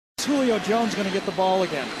Julio Jones going to get the ball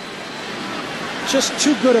again. Just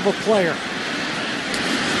too good of a player.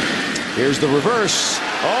 Here's the reverse.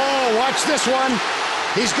 Oh, watch this one.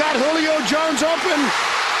 He's got Julio Jones open,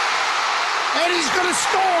 and he's going to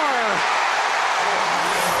score.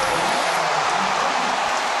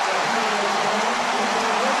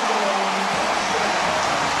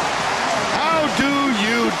 How do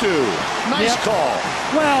you do? Nice call.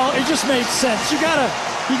 Well, it just made sense. You gotta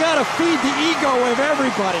feed the ego of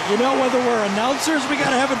everybody. You know, whether we're announcers, we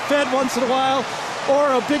gotta have it fed once in a while,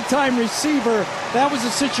 or a big-time receiver. That was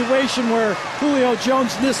a situation where Julio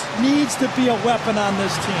Jones needs to be a weapon on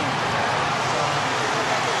this team.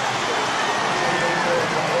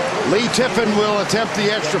 Lee Tiffin will attempt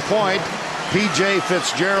the extra point. P.J.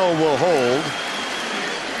 Fitzgerald will hold.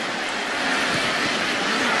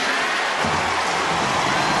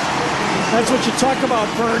 That's what you talk about,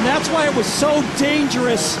 Vern. That's why it was so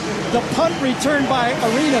dangerous, the punt return by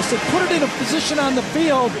Arenas. It put it in a position on the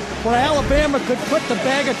field where Alabama could put the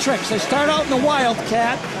bag of tricks. They start out in the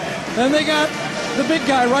Wildcat, and they got the big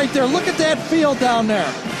guy right there. Look at that field down there.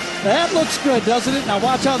 That looks good, doesn't it? Now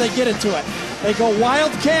watch how they get into it. They go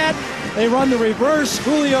Wildcat, they run the reverse.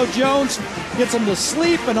 Julio Jones gets them to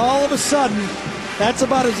sleep, and all of a sudden, that's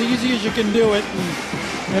about as easy as you can do it.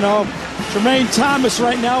 And, you know, Jermaine Thomas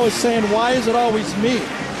right now is saying, why is it always me?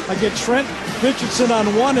 I get Trent Richardson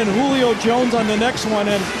on one and Julio Jones on the next one,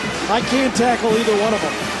 and I can't tackle either one of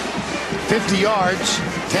them. 50 yards,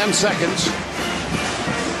 10 seconds,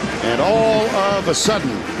 and all of a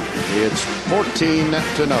sudden, it's 14-0.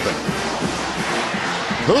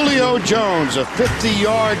 Julio Jones, a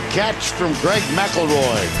 50-yard catch from Greg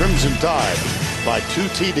McElroy. Crimson Tide by 2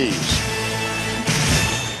 TDs.